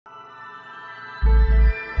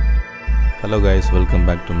Hello guys, welcome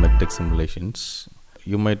back to Mech Tech Simulations.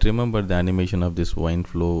 You might remember the animation of this wine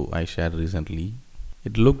flow I shared recently.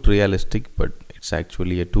 It looked realistic, but it's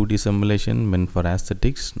actually a 2D simulation meant for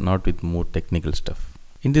aesthetics, not with more technical stuff.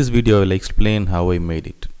 In this video, I will explain how I made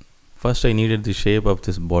it. First, I needed the shape of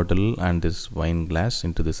this bottle and this wine glass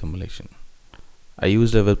into the simulation. I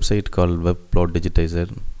used a website called Plot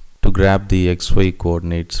Digitizer to grab the XY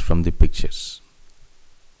coordinates from the pictures.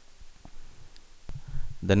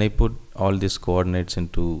 Then I put all these coordinates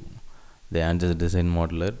into the ANSYS Design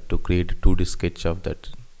Modeler to create a 2D sketch of that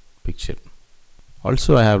picture.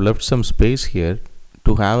 Also, I have left some space here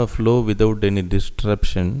to have a flow without any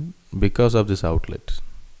disruption because of this outlet.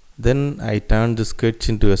 Then I turned the sketch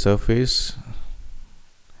into a surface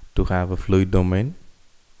to have a fluid domain.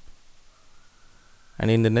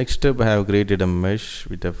 And in the next step, I have created a mesh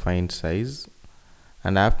with a fine size.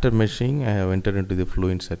 And after meshing, I have entered into the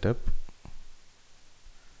Fluent setup.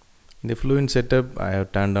 In the Fluent setup, I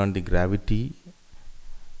have turned on the gravity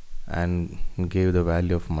and gave the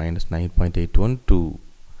value of -9.81 to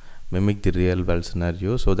mimic the real world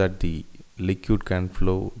scenario so that the liquid can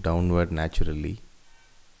flow downward naturally.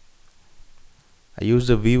 I used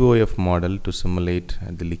a VOF model to simulate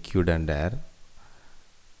the liquid and air.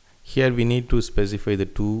 Here we need to specify the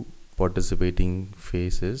two participating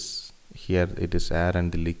phases. Here it is air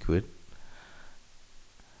and the liquid.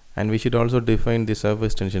 And we should also define the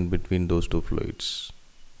surface tension between those two fluids.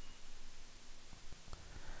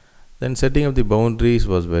 Then setting up the boundaries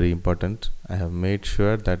was very important. I have made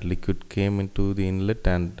sure that liquid came into the inlet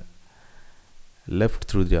and left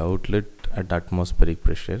through the outlet at atmospheric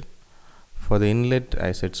pressure. For the inlet,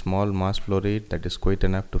 I set small mass flow rate that is quite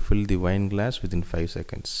enough to fill the wine glass within 5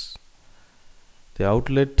 seconds. The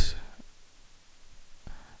outlet,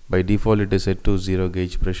 by default, it is set to 0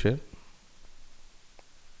 gauge pressure.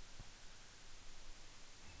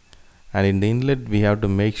 And in the inlet, we have to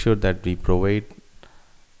make sure that we provide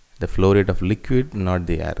the flow rate of liquid, not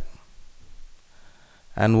the air.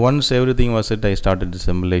 And once everything was set, I started the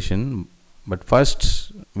simulation. But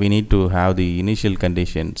first, we need to have the initial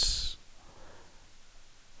conditions.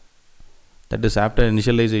 That is, after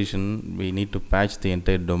initialization, we need to patch the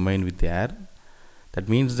entire domain with the air. That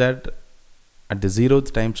means that at the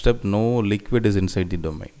 0th time step, no liquid is inside the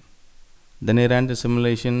domain. Then I ran the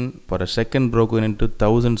simulation for a second broken into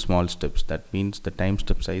 1000 small steps. That means the time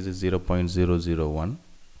step size is 0.001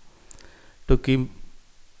 to keep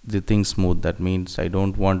the thing smooth. That means I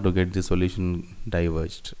don't want to get the solution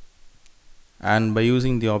diverged. And by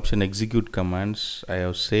using the option execute commands, I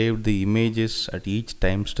have saved the images at each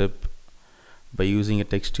time step by using a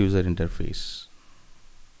text user interface.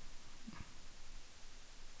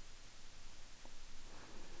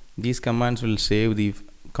 These commands will save the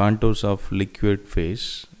contours of liquid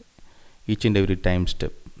phase each and every time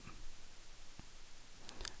step.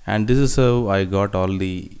 And this is how I got all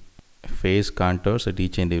the phase contours at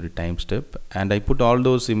each and every time step, and I put all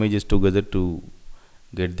those images together to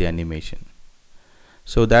get the animation.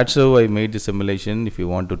 So that's how I made the simulation. If you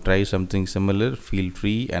want to try something similar, feel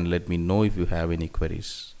free and let me know if you have any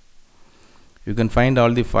queries. You can find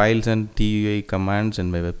all the files and TUI commands in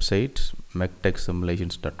my website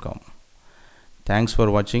mechtechsimulations.com. Thanks for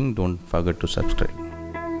watching. Don't forget to subscribe.